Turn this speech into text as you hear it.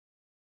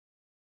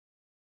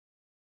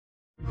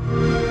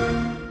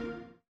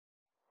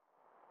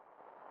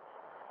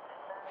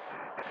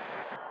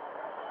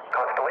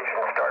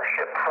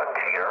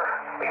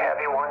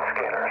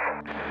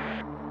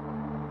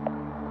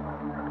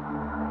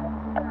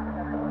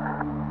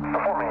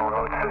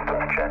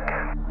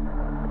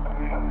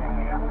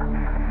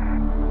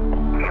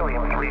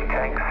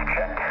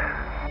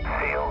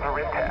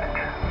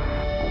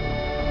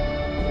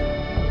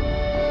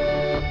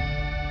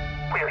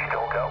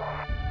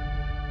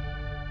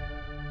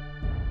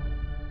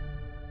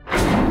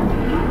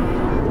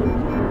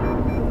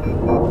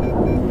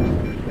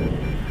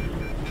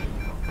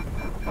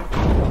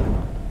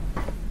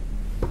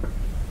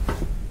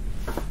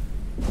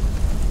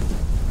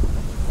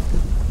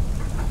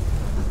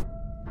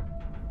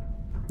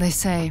They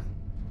say,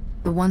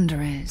 the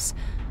wonder is,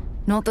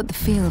 not that the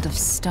field of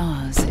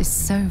stars is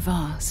so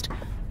vast,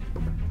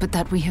 but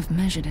that we have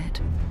measured it.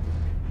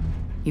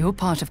 You're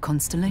part of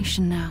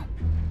Constellation now.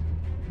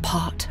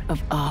 Part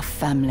of our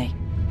family.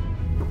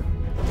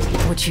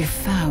 What you've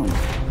found,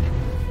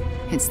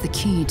 it's the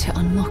key to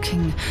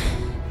unlocking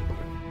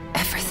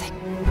everything.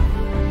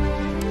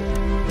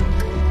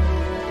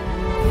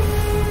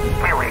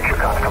 We reach your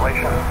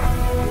constellation.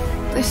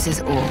 This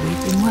is all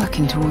we've been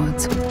working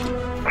towards.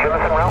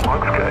 Jemison route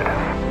looks good.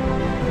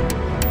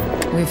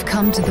 We've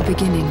come to the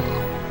beginning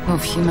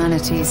of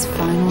humanity's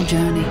final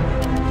journey.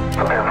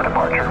 Prepare for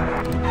departure.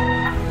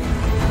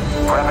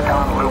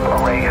 Graviton loop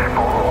array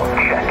full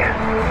check.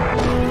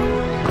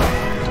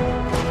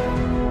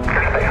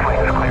 Your space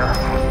lane is clear.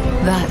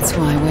 That's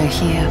why we're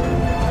here.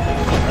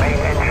 Main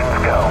engines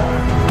go.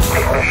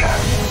 Ignition.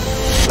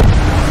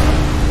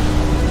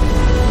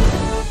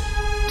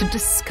 To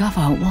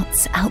discover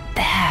what's out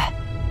there.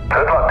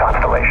 Good luck,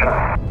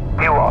 Constellation.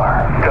 You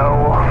are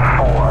go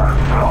for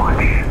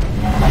launch.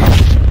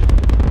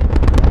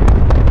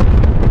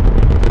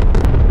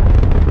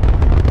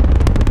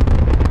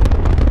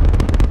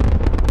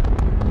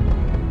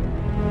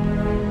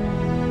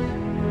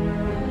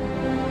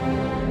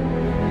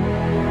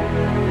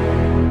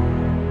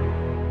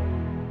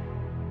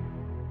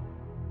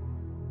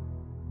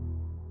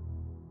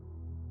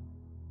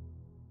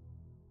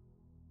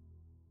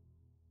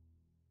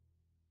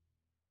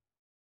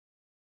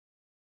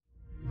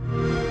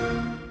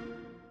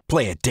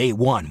 Play it day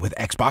one with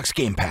Xbox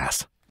Game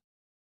Pass.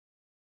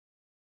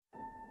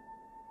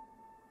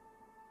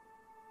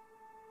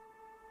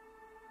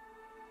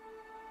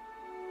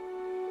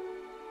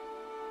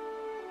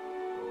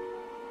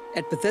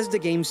 At Bethesda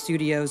Game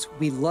Studios,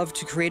 we love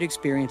to create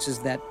experiences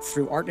that,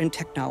 through art and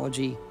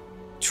technology,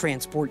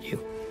 transport you.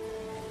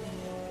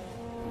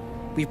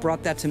 We've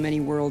brought that to many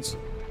worlds,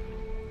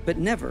 but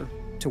never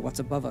to what's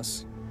above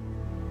us.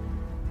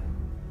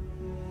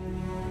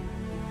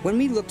 When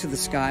we look to the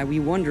sky, we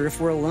wonder if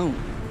we're alone.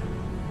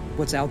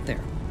 What's out there?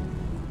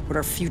 What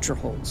our future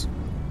holds?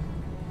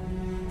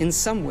 In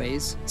some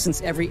ways, since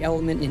every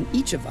element in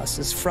each of us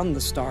is from the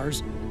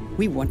stars,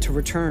 we want to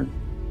return.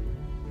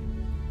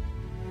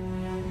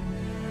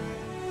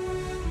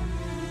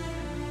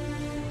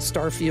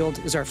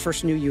 Starfield is our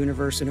first new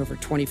universe in over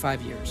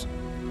 25 years.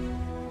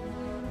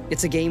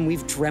 It's a game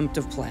we've dreamt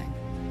of playing.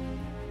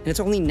 And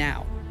it's only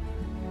now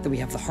that we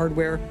have the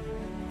hardware,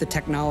 the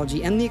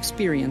technology, and the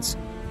experience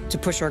to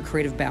push our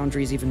creative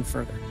boundaries even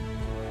further.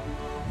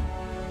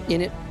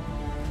 In it,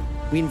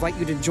 we invite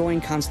you to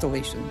join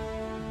Constellation,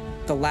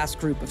 the last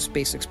group of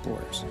space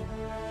explorers.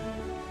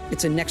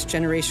 It's a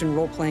next-generation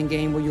role-playing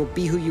game where you'll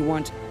be who you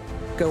want,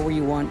 go where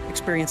you want,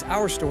 experience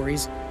our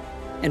stories,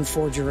 and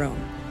forge your own.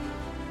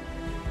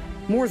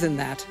 More than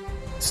that,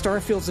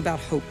 Starfield's about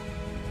hope,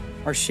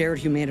 our shared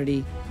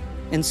humanity,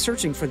 and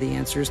searching for the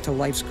answers to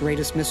life's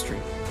greatest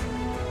mystery.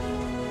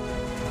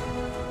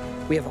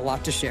 We have a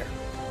lot to share.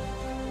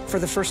 For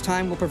the first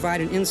time, we'll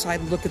provide an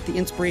inside look at the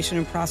inspiration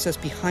and process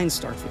behind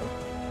Starfield.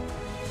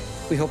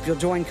 We hope you'll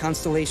join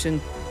Constellation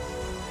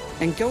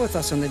and go with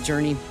us on the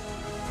journey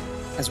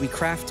as we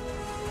craft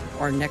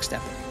our next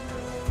epic.